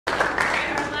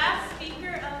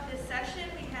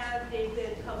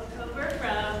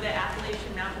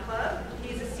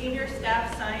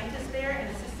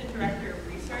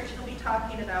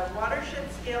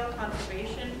large-scale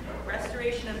conservation,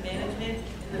 restoration, and management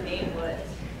in the Maine woods.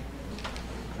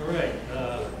 All right.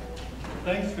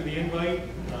 Thanks for the invite.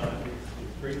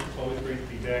 It's great. It's always great to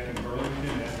be back in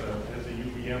Burlington as a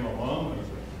UVM alum, as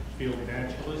a field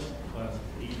naturalist, class of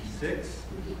 '86.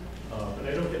 But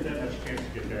I don't get that much chance to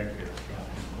get back here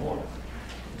anymore.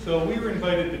 So we were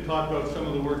invited to talk about some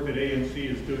of the work that AMC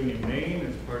is doing in Maine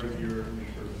as part of your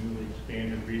sort of newly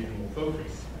expanded regional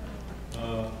focus.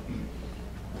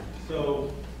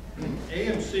 So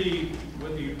AMC,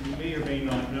 whether you may or may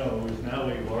not know, is now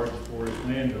a large forest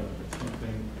landowner. It's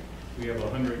something we have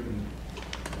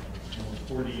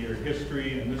 140-year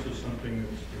history, and this is something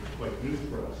that's quite new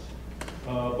for us.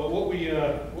 But what we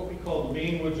call the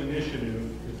Maine Woods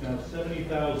Initiative is now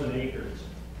 70,000 acres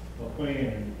of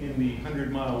land in the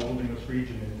 100-mile wilderness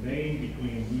region in Maine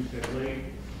between Moosehead Lake,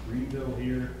 Greenville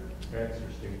here, Baxter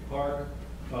State Park.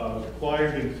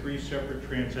 Acquired in 3 separate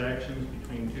transactions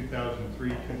between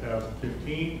 2003 and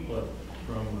 2015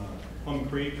 from Plum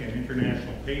Creek and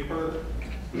International Paper.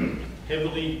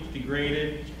 Heavily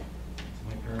degraded, it's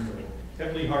my term, but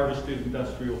heavily harvested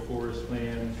industrial forest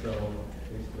land, so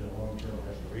basically a long-term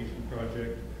restoration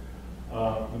project.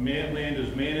 The land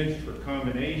is managed for a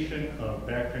combination of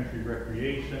backcountry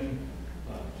recreation,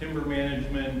 timber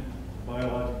management,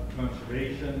 biological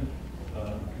conservation,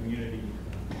 community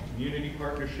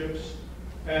partnerships,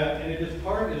 and it is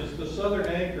the southern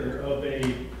anchor of a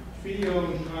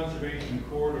fee-owned conservation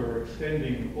corridor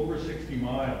extending over 60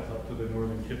 miles up to the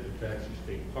northern tip of Baxter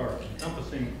State Park,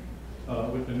 encompassing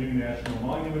with the new national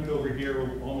monument over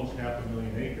here almost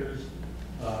 500,000 acres,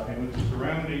 and with the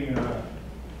surrounding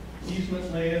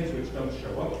easement lands, which don't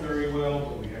show up very well,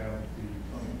 but we have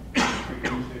the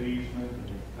Moosehead easement and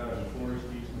the Cotton Forest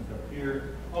easement up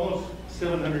here. Almost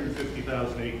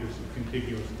 750,000 acres of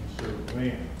contiguous conserved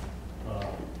land,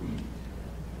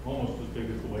 almost as big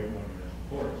as the White Mountain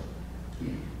Forest.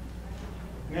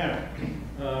 Now,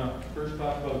 first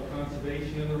talk about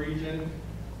conservation in the region,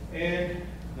 and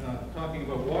talking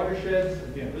about watersheds.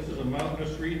 Again, this is a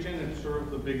mountainous region. It's sort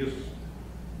of the biggest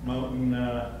mountain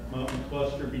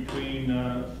cluster between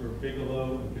sort of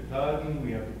Bigelow and Katahdin.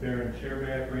 We have the Barren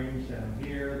Chairback Range down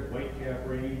here, the Whitecap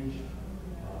Range,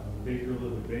 the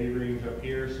Bakerloo Bay Range up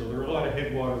here. So there are a lot of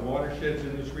headwater watersheds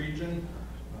in this region.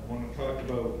 I want to talk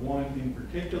about one in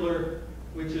particular,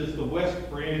 which is the west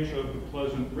branch of the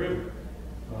Pleasant River.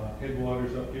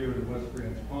 Headwaters up here in the West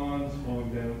Branch Ponds,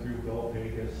 flowing down through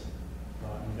Galpagus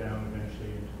and down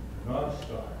eventually into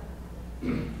Nodstar.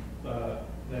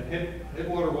 That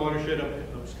headwater watershed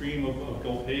upstream of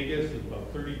Galpagus is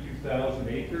about 32,000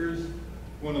 acres.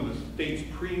 One of the state's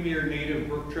premier native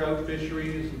brook trout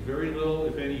fisheries, very little,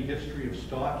 if any, history of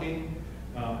stocking.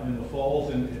 And in the falls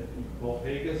in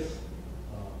Galpagus,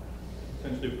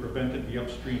 essentially prevented the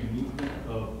upstream movement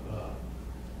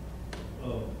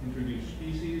of introduced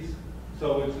species.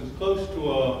 So it's as close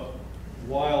to a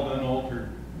wild, unaltered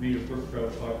native brook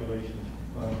trout population as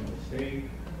found in the state.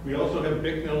 We also have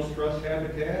Bicknell's thrust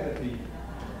habitat at the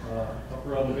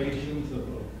upper elevations of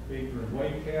Baker and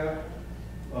Whitecap.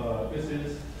 This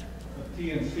is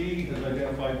TNC has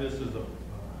identified this as a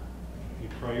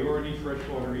priority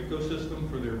freshwater ecosystem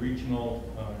for their regional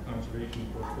conservation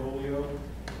portfolio.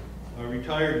 A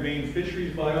retired Maine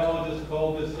fisheries biologist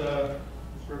called this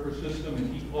river system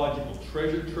an ecological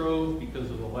treasure trove because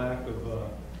of the lack of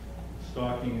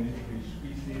stocking and introduced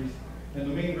species. And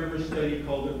the Maine River Study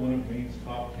called it one of Maine's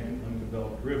top 10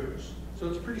 undeveloped rivers. So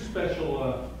it's a pretty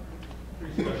special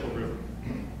river.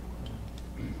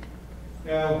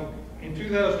 Now, in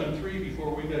 2003,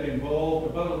 before we got involved,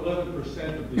 about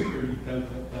 11% of this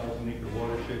 30,000 acre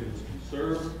watershed is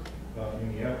conserved in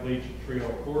the Appalachian Trail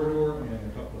corridor and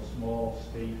a couple of small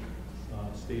state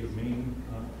of Maine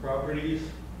properties.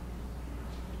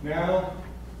 Now,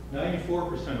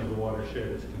 94% of the watershed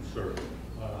is conserved.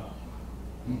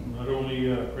 Not only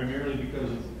primarily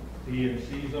because of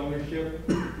AMC's ownership,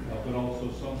 but also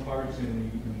some parts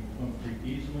in the Plum Creek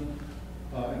easement.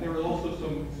 And there was also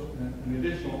an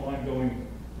additional ongoing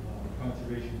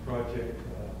conservation project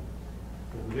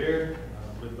over there,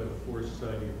 led by the Forest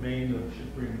Society of Maine, that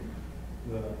should bring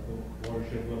the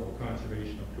watershed level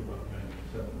conservation up to about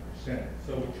 97%.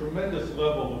 So a tremendous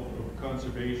level of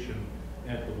conservation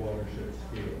at the watershed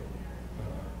scale.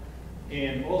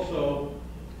 And also,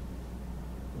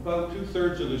 about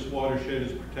 2/3 of this watershed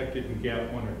is protected in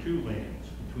Gap 1 or 2 lands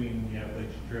between the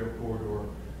Appalachian Trail corridor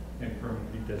and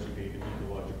permanently designated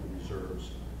ecological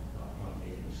reserves on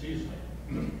AMC's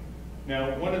land.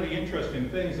 Now, one of the interesting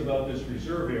things about this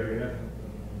reserve area,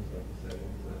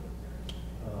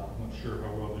 not sure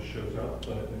how well this shows up,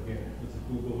 but again, this is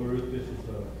Google Earth. This is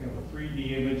a kind of a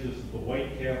 3D image. This is the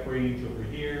White Cap Range over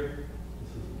here. This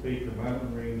is the Baker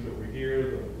Mountain Range over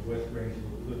here. The West Range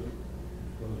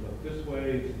goes up this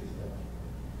way. This is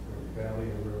the valley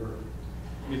of the river.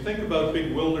 When you think about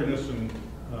big wilderness and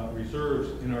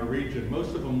reserves in our region,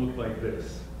 most of them look like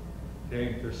this.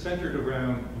 Okay, they're centered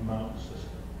around a mountain system,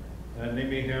 and they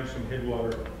may have some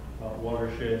headwater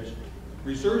watersheds.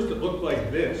 Reserves that look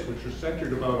like this, which are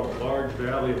centered about a large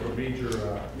valley of a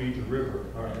major river,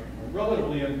 are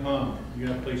relatively uncommon. You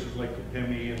have places like the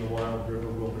Pemi and the Wild River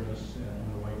Wilderness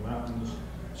and the White Mountains,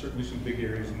 certainly some big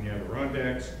areas in the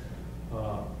Adirondacks,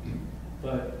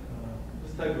 but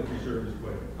this type of reserve is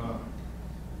quite uncommon.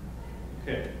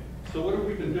 Okay, so what have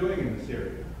we been doing in this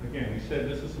area? Again, we said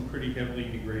this is some pretty heavily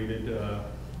degraded,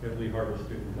 heavily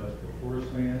harvested industrial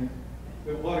forest land.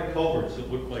 We have a lot of culverts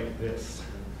that look like this.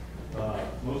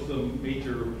 Most of the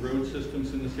major road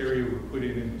systems in this area were put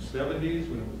in the 70s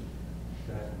when it was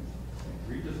back in St.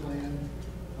 Regis land.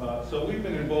 So we've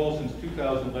been involved since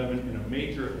 2011 in a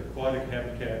major aquatic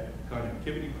habitat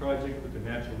connectivity project with the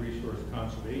Natural Resource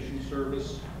Conservation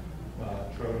Service,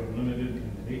 Trout Unlimited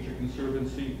and the Nature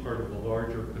Conservancy, part of the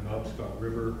larger Penobscot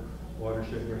River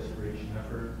watershed restoration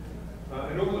effort.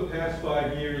 And over the past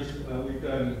 5 years, we've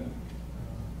done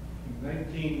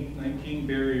 19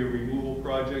 barrier removal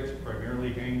projects,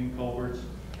 primarily hanging culverts,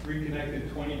 reconnected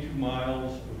 22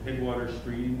 miles of headwater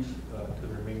streams to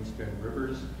their main stem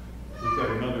rivers. We've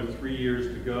got another 3 years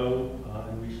to go,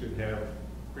 and we should have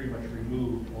pretty much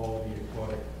removed all of the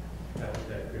aquatic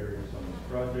habitat barriers on this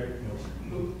project.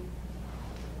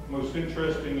 Most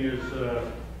interesting is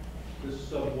this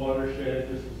sub-watershed.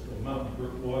 This is the Mountain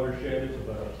Brook watershed. It's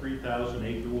about a 3,000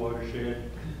 acre watershed.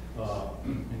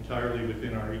 Entirely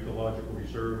within our ecological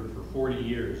reserve, and for 40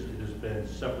 years it has been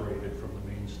separated from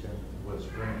the main stem of the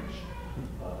West Branch.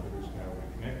 It is now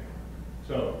reconnected.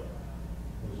 So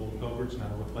those old culverts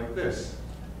now look like this.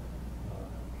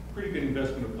 Pretty good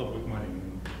investment of public money,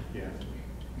 if you ask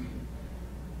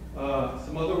me.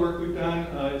 Some other work we've done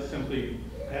is simply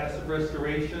passive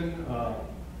restoration.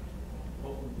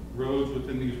 Roads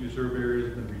within these reserve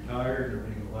areas have been retired and are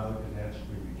being allowed to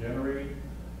naturally regenerate.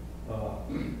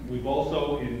 We've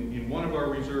also, in one of our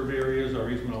reserve areas, our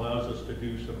easement allows us to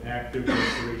do some active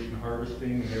restoration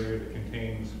harvesting, an area that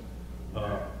contains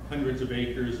hundreds of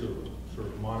acres of sort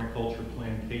of monoculture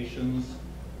plantations,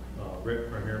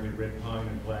 primarily red pine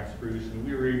and black spruce, and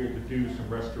we were able to do some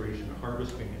restoration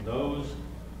harvesting in those,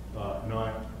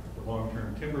 not for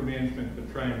long-term timber management, but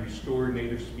try and restore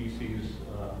native species,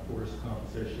 forest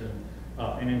composition,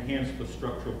 and enhance the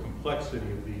structural complexity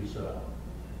of these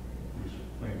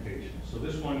plantations. So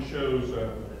this one shows,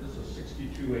 this is a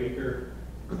 62 acre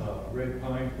red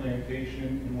pine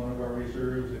plantation in one of our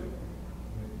reserves. If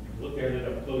you look at it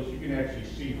up close, you can actually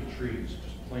see the trees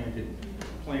just planted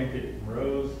in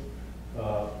rows.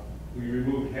 We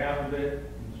removed half of it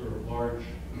in sort of large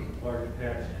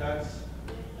patch cuts.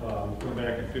 We'll come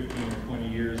back in 15 or 20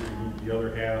 years, remove the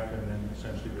other half, and then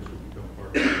essentially this will become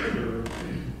part of the reserve.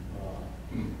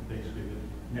 Basically,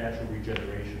 the natural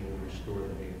regeneration will restore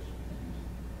the native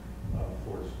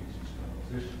forest species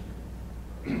composition.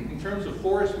 In terms of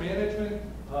forest management,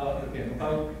 again,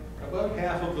 about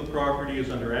half of the property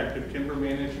is under active timber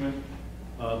management.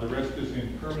 The rest is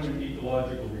in permanent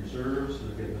ecological reserves.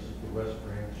 Again, this is the West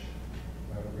Branch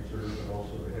Reserve, but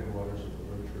also the headwaters of the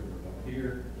Roach River up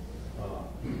here.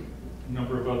 A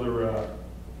number of other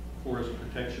forest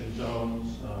protection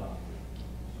zones,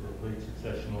 sort of late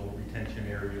successional retention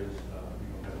areas. We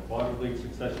don't have a lot of late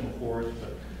successional forests,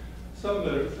 but some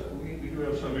that we do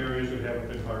have some areas that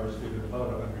haven't been harvested in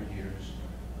about 100 years.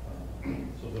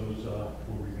 So those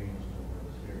will remain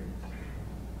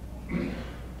as areas.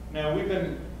 Now we've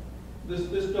been,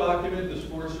 this document, this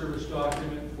Forest Service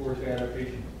document, Forest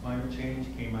Adaptation to Climate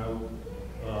Change, came out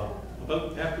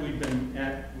about after we'd been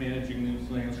managing these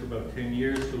lands for about 10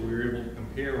 years, so we were able to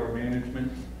compare our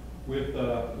management with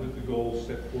the goals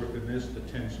set forth in this, the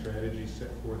 10 strategies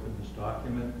set forth in this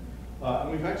document.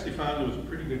 And we've actually found there was a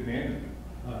pretty good management.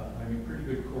 I mean, pretty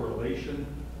good correlation.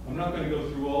 I'm not going to go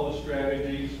through all the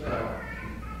strategies,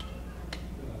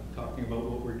 talking about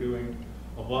what we're doing.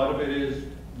 A lot of it is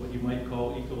what you might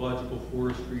call ecological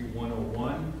forestry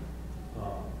 101.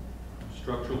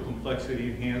 Structural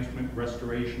complexity enhancement,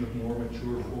 restoration of more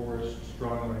mature forests,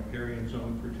 strong riparian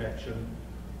zone protection.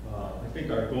 I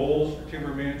think our goals for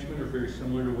timber management are very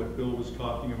similar to what Bill was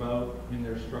talking about in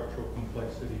their structural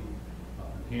complexity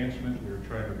enhancement. We were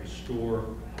trying to restore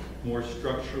more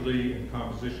structurally and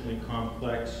compositionally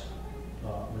complex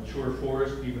mature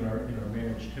forests, even in our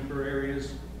managed timber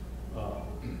areas.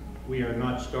 We are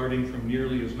not starting from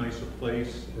nearly as nice a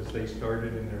place as they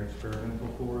started in their experimental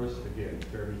forest. Again,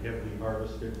 very heavily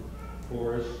harvested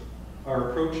forest. Our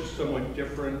approach is somewhat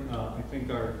different. I think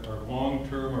our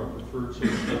long-term, our preferred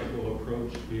successful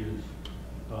approach is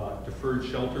deferred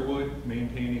shelter wood,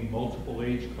 maintaining multiple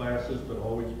age classes, but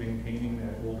always maintaining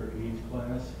that older age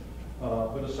class.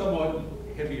 But a somewhat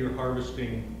heavier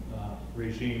harvesting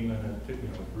regime than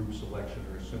a group selection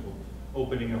or a simple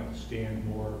opening up the stand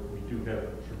more. We do have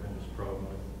a tremendous problem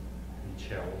with beach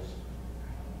shells,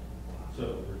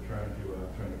 so we're trying to deal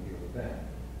with that.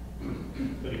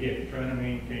 But again, trying to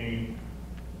maintain,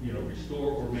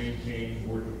 restore or maintain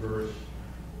more diverse,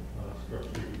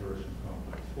 structurally diverse and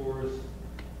complex forests.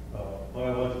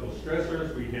 Biological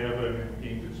stressors, we have an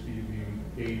endangered species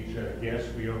age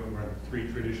guest. We run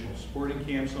 3 traditional sporting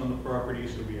camps on the property,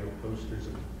 so we have posters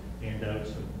and handouts,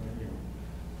 and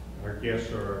our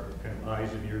guests are kind of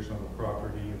eyes and ears on the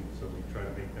property, and so we try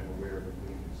to make them aware of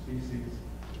endangered species.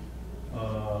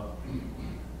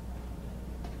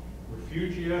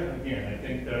 Refugia, again, I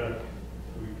think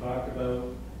we talked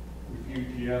about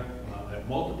refugia at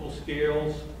multiple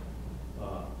scales.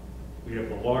 We have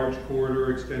the large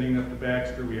corridor extending up to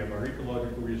Baxter. We have our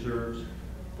ecological reserves.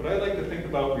 But I like to think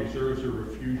about reserves or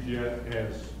refugia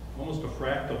as almost a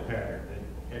fractal pattern.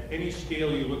 At any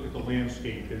scale you look at the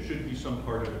landscape, there should be some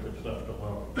part of it that's left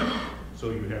alone.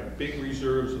 So you have big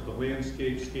reserves at the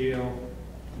landscape scale.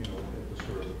 At the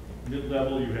sort of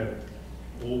mid-level, you have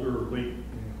older or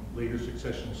later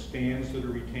successional stands that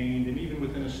are retained, and even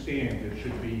within a stand, there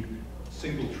should be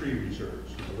single tree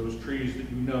reserves. Those trees that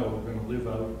are going to live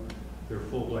out their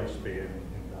full lifespan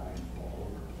and die and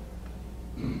fall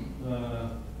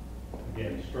over.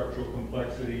 Again, structural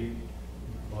complexity,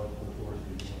 logical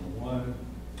forestry 101.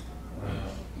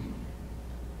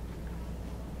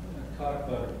 Talk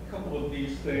about a couple of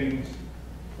these things.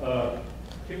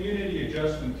 Community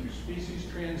adjustment through species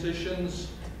transitions.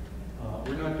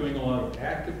 We're not doing a lot of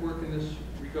active work in this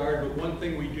regard, but one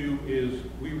thing we do is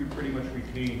we pretty much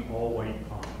retain all white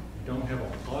pine. We don't have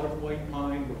a lot of white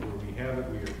pine, but where we have it,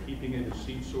 we are keeping it as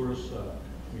seed source.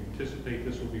 We anticipate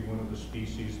this will be one of the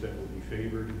species that will be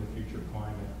favored in the future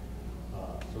climate.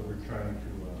 So we're trying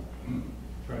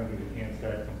to enhance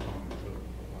that component of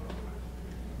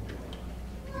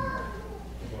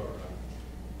our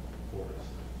forest.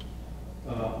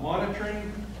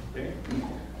 Monitoring, okay.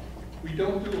 We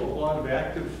don't do a lot of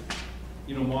active,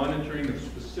 monitoring of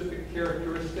specific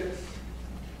characteristics.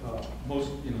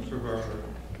 Most, sort of our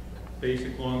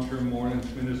basic long-term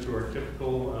monitoring is to our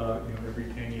typical, every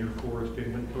 10-year forest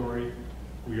inventory.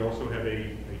 We also have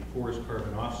a forest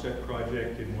carbon offset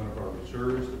project in one of our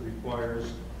reserves that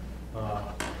requires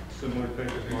similar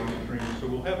type of monitoring. So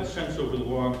we'll have a sense over the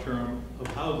long term of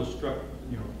how the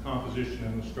composition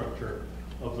and the structure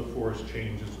of the forest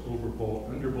changes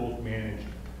under both managed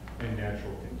and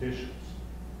natural conditions.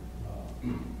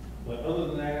 But other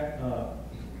than that,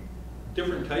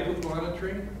 different type of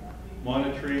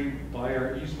monitoring by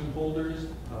our easement holders.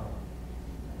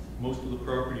 Most of the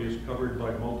property is covered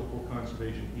by multiple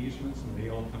conservation easements, and they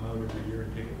all come out every year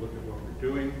and take a look at what we're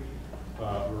doing.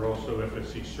 We're also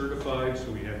FSC certified,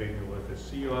 so we have annual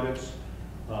FSC audits.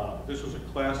 This was a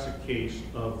classic case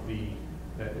of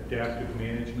that adaptive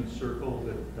management circle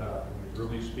that the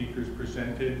early speakers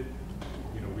presented.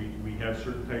 We have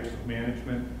certain types of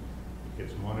management. It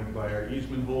gets monitored by our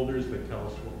easement holders that tell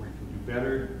us what we can do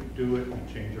better. We do it,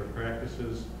 we change our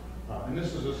practices. And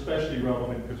this is especially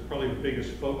relevant because probably the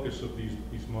biggest focus of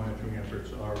these monitoring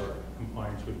efforts are our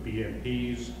compliance with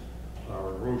BMPs,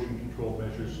 our erosion control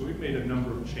measures. So we've made a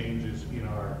number of changes in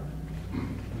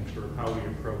sort of how we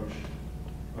approach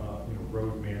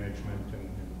road management and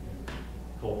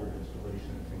culvert installation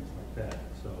and things like that.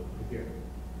 So again,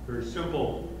 very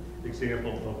simple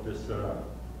example of this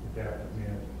adaptive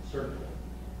management circle.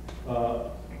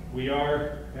 We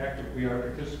are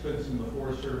participants in the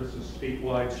Forest Service's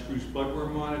statewide spruce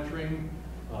budworm monitoring.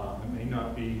 It may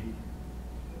not be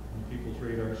on people's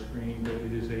radar screen, but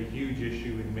it is a huge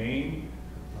issue in Maine.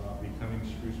 Becoming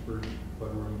spruce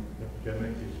budworm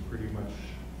epidemic is pretty much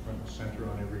front and center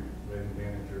on every land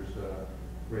manager's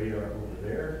radar over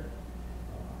there.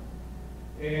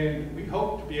 And we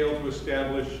hope to be able to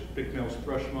establish Bicknell's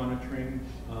thrush monitoring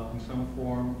in some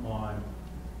form on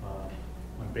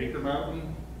Baker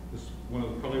Mountain. This is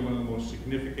probably one of the most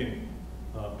significant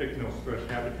Bicknell's thrush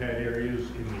habitat areas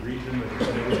in the region that has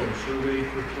never been surveyed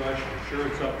for thrush. I'm sure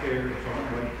it's up there, it's on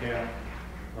Whitecap,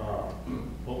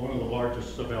 but one of the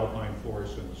largest subalpine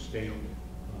forests in the state.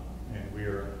 And we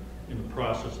are in the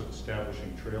process of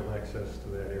establishing trail access to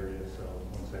that area, so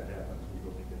once that happens, we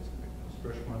hope to get some Bicknell's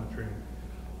thrush monitoring.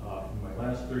 In my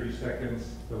last 30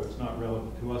 seconds, though it's not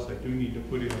relevant to us, I do need to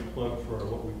put in a plug for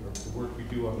the work we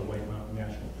do on the White Mountain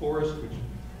National Forest, which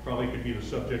probably could be the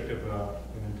subject of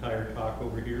an entire talk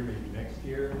over here, maybe next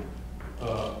year.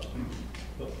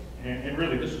 And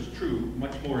really, this is true,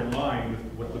 much more in line with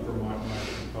what the Vermont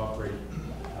Monitoring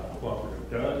Cooperative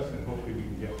does, and hopefully we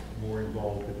can get more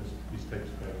involved in these types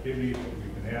of activities.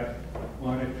 We've been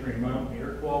monitoring mountain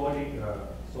air quality,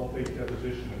 sulfate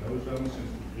deposition in ozone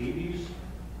since the 80s.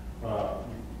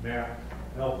 We map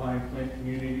alpine plant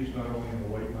communities, not only in the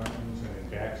White Mountains and in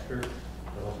Baxter,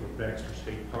 but also in Baxter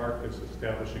State Park, as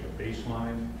establishing a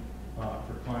baseline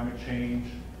for climate change.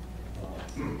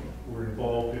 We're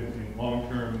involved in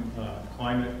long-term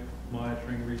climate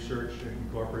monitoring research in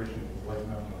cooperation with the White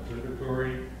Mountain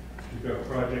Observatory. We've got a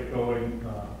project going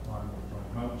on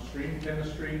mountain stream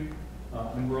chemistry,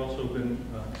 and we're also been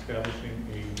establishing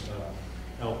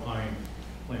a alpine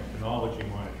plant phenology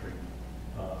monitoring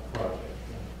project.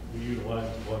 We utilize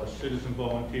a lot of citizen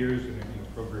volunteers in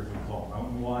a program we call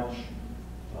Mountain Watch,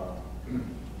 and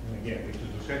again, which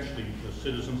is essentially the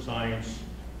citizen science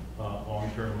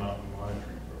long-term mountain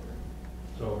monitoring program.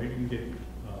 So maybe we can get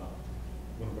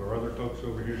one of our other folks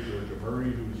over here, Georgia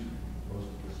Murray, who's most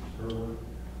of this is her work,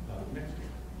 next year.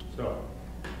 So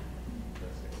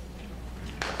that's it.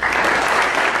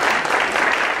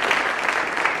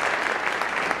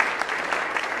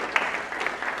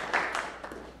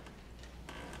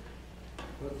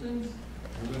 Questions?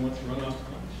 Anyone wants to run off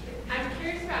lunch? I'm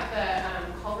curious about the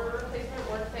culvert replacement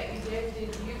work that you did.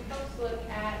 Did you folks look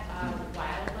at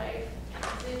wildlife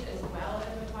passage as well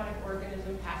as aquatic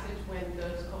organism passage when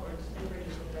those culverts and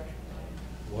bridges were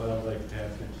retrofitted? Wildlife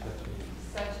passage,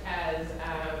 Such as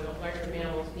larger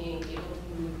mammals being able to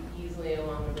move easily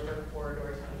along the river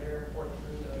corridors under or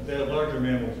through those. the larger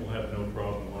mammals will have no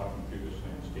problem walking through this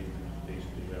landscape. They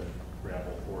basically have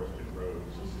gravel, forested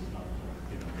roads. This is not,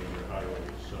 major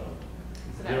highways, so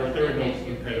there are no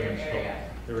impediments.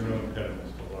 There are no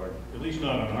impediments to large, at least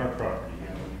not on our property.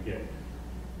 When you get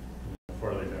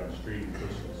farther downstream,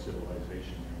 coastal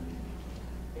civilization,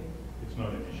 it's not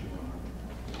an issue on our.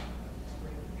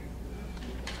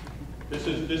 This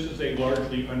is a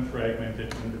largely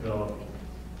unfragmented, undeveloped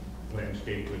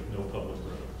landscape with no public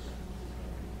roads.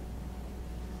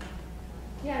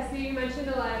 Yeah, so you mentioned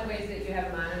a lot of ways that you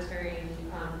have monitoring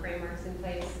frameworks in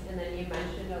place, and then you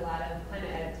mentioned a lot of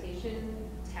climate adaptation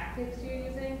tactics you're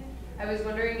using. I was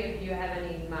wondering if you have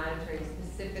any monitoring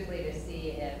specifically to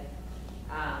see if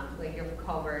like your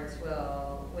culverts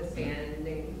will withstand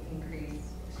increased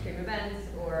extreme events,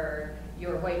 or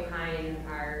your white pine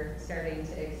are starting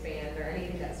to expand, or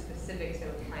anything that's specific to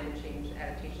climate change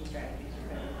adaptation strategies you're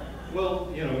putting in place. Well,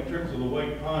 in terms of the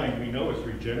white pine, we know it's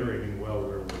regenerating well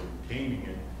where we're retaining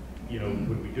it.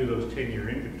 When we do those 10-year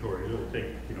inventories, it'll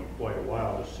take, quite a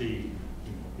while to see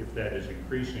if that is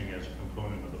increasing as a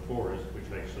component of the forest, which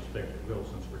I suspect it will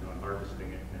since we're not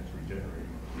harvesting it and it's regenerating.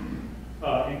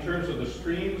 In terms of the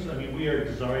streams, we are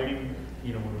designing,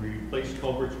 when we replace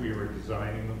culverts, we are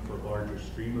designing them for larger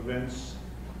stream events.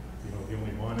 The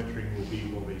only monitoring will be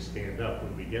will they stand up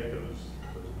when we get those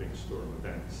big storm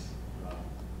events.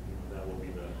 That will be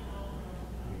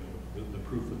the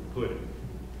proof of the pudding,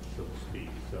 so to speak.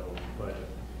 So, but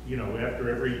after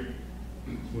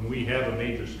when we have a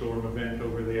major storm event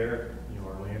over there,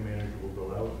 our land manager will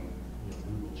go out and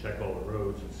we will check all the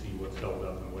roads and see what's held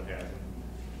up and what hasn't,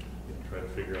 and try to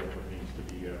figure out what needs to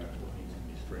be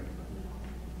strengthened.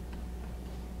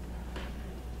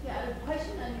 Yeah, a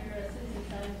question on your citizen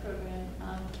science program.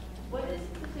 What is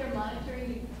their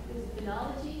monitoring? Is it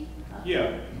phenology?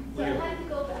 Yeah. So how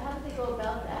do they go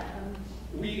about that?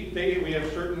 We have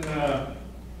certain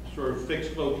sort of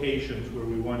fixed locations where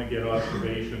we want to get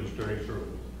observations during sort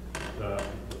of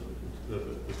the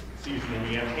season, and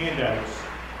we have handouts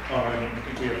on, I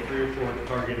think we have 3 or 4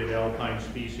 targeted alpine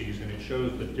species, and it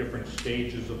shows the different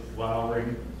stages of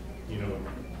flowering.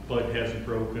 Bud hasn't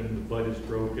broken, the bud is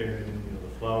broken,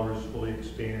 the flower is fully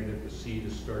expanded, the seed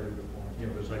is starting to form.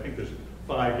 I think there's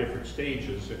 5 different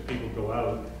stages. If people go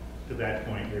out to that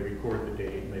point, they record the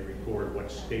date and they record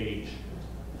what stage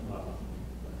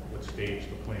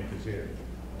the plant is in.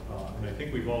 And I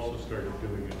think we've also started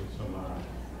doing it with some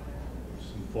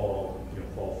fall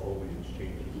foliage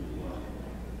changes as well.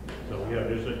 So yeah,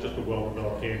 there's just a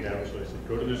well-developed handout. So I said,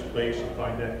 go to this place and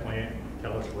find that plant and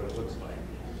tell us what it looks like.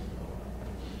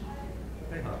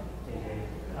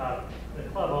 The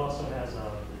club also has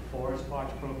a forest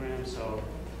watch program, so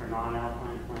for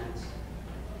non-alpine plants,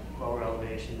 lower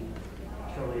elevation,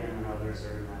 Trillium and others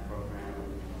are in that program,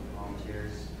 and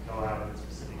volunteers go out at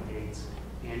specific dates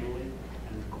annually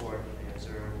and record what they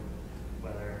observe,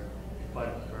 whether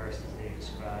bud burst as they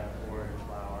describe,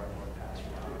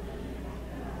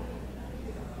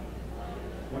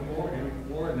 No more, any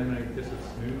more, and then I guess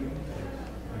it's noon.